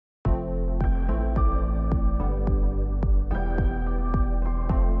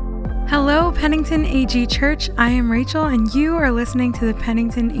Hello, Pennington AG Church. I am Rachel, and you are listening to the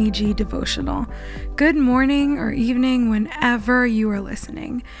Pennington AG Devotional. Good morning or evening whenever you are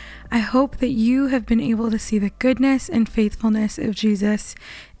listening. I hope that you have been able to see the goodness and faithfulness of Jesus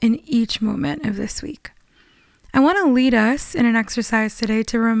in each moment of this week. I want to lead us in an exercise today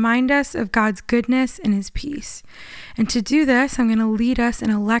to remind us of God's goodness and His peace. And to do this, I'm going to lead us in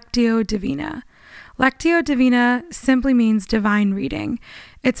a Lectio Divina. Lectio Divina simply means divine reading.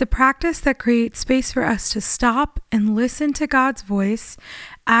 It's a practice that creates space for us to stop and listen to God's voice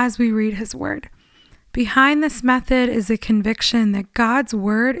as we read His Word. Behind this method is a conviction that God's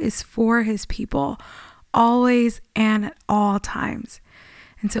Word is for His people, always and at all times.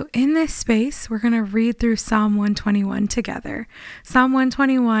 And so in this space, we're going to read through Psalm 121 together. Psalm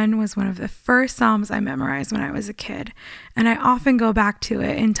 121 was one of the first Psalms I memorized when I was a kid, and I often go back to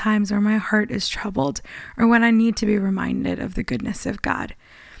it in times where my heart is troubled or when I need to be reminded of the goodness of God.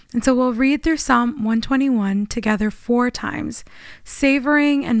 And so we'll read through Psalm 121 together 4 times,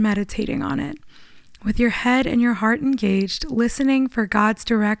 savoring and meditating on it, with your head and your heart engaged, listening for God's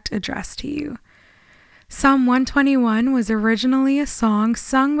direct address to you. Psalm 121 was originally a song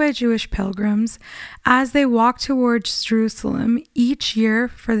sung by Jewish pilgrims as they walked towards Jerusalem each year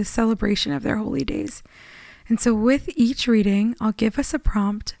for the celebration of their holy days. And so with each reading, I'll give us a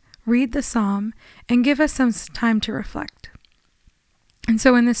prompt, read the psalm, and give us some time to reflect. And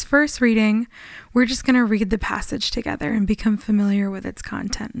so in this first reading, we're just going to read the passage together and become familiar with its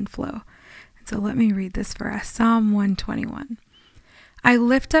content and flow. And so let me read this for us. Psalm 121. I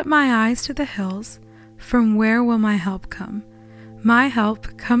lift up my eyes to the hills. From where will my help come? My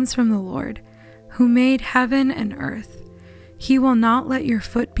help comes from the Lord, who made heaven and earth. He will not let your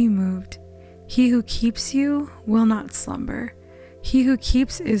foot be moved. He who keeps you will not slumber. He who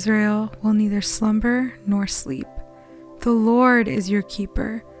keeps Israel will neither slumber nor sleep. The Lord is your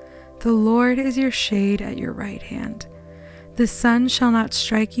keeper. The Lord is your shade at your right hand. The sun shall not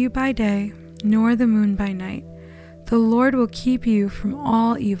strike you by day, nor the moon by night. The Lord will keep you from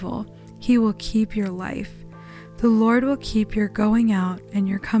all evil. He will keep your life. The Lord will keep your going out and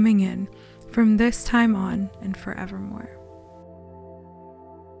your coming in from this time on and forevermore.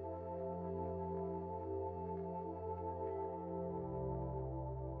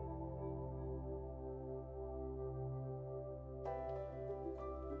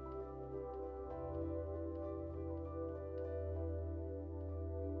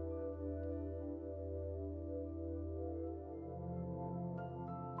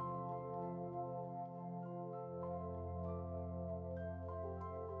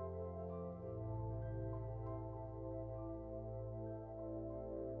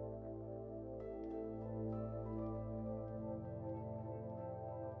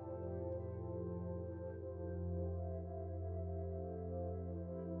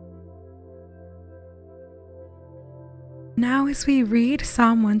 Now, as we read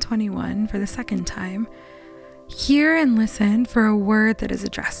Psalm 121 for the second time, hear and listen for a word that is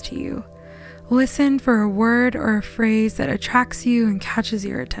addressed to you. Listen for a word or a phrase that attracts you and catches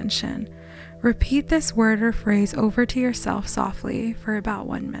your attention. Repeat this word or phrase over to yourself softly for about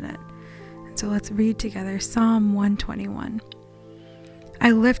 1 minute. And so let's read together Psalm 121. I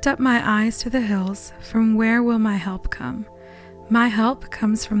lift up my eyes to the hills. From where will my help come? My help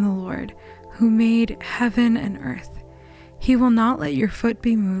comes from the Lord, who made heaven and earth. He will not let your foot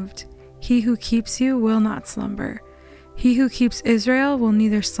be moved. He who keeps you will not slumber. He who keeps Israel will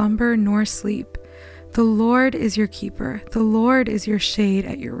neither slumber nor sleep. The Lord is your keeper. The Lord is your shade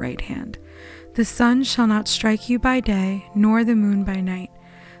at your right hand. The sun shall not strike you by day, nor the moon by night.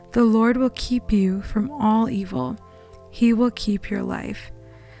 The Lord will keep you from all evil. He will keep your life.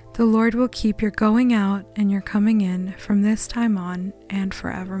 The Lord will keep your going out and your coming in from this time on and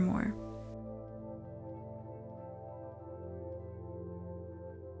forevermore.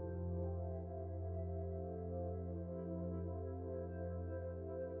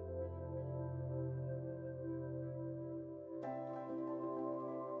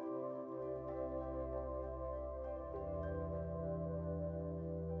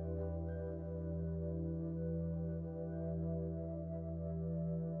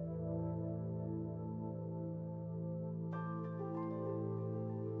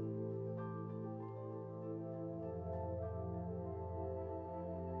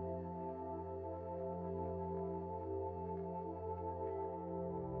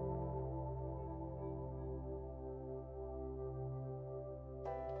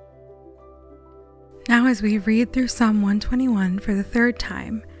 Now, as we read through Psalm 121 for the third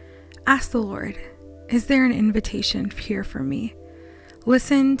time, ask the Lord, is there an invitation here for me?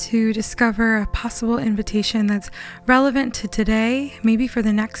 Listen to discover a possible invitation that's relevant to today, maybe for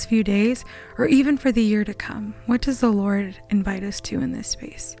the next few days, or even for the year to come. What does the Lord invite us to in this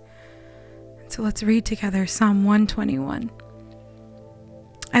space? So let's read together Psalm 121.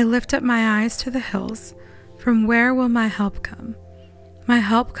 I lift up my eyes to the hills. From where will my help come? My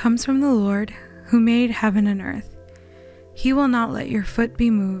help comes from the Lord, who made heaven and earth. He will not let your foot be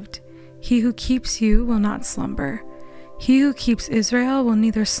moved. He who keeps you will not slumber. He who keeps Israel will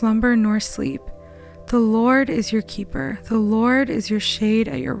neither slumber nor sleep. The Lord is your keeper. The Lord is your shade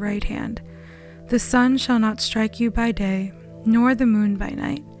at your right hand. The sun shall not strike you by day, nor the moon by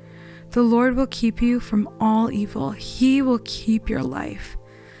night. The Lord will keep you from all evil. He will keep your life.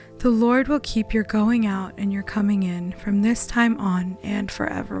 The Lord will keep your going out and your coming in from this time on and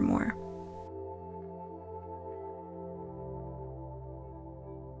forevermore.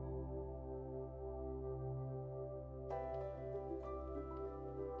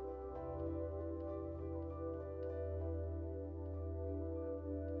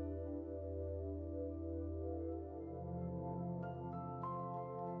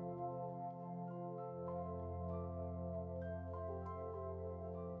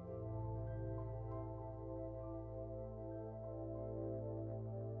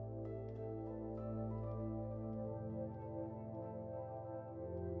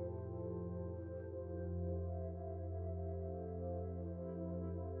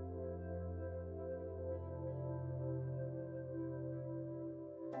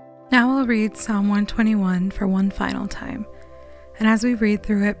 Now we'll read Psalm 121 for one final time. And as we read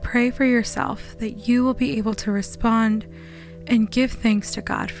through it, pray for yourself that you will be able to respond and give thanks to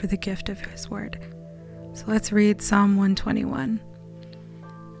God for the gift of His Word. So let's read Psalm 121.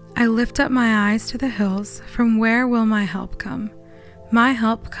 I lift up my eyes to the hills. From where will my help come? My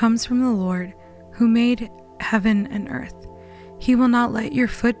help comes from the Lord, who made heaven and earth. He will not let your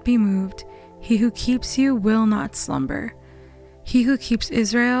foot be moved. He who keeps you will not slumber. He who keeps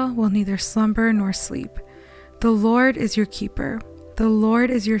Israel will neither slumber nor sleep. The Lord is your keeper. The Lord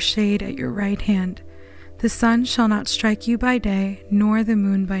is your shade at your right hand. The sun shall not strike you by day, nor the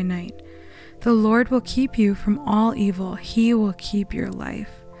moon by night. The Lord will keep you from all evil. He will keep your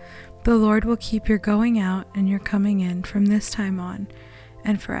life. The Lord will keep your going out and your coming in from this time on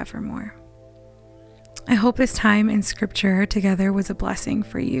and forevermore. I hope this time in Scripture together was a blessing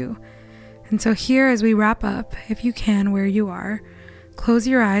for you. And so here, as we wrap up, if you can, where you are, close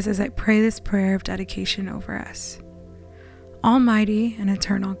your eyes as I pray this prayer of dedication over us. Almighty and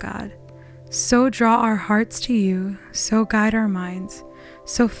eternal God, so draw our hearts to you, so guide our minds,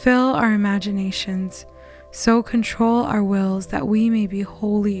 so fill our imaginations, so control our wills that we may be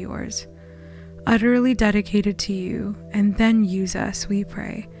wholly yours, utterly dedicated to you, and then use us, we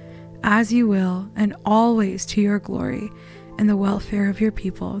pray, as you will, and always to your glory and the welfare of your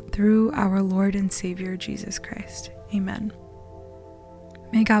people, through our Lord and Savior, Jesus Christ. Amen.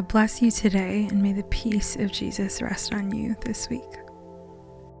 May God bless you today, and may the peace of Jesus rest on you this week.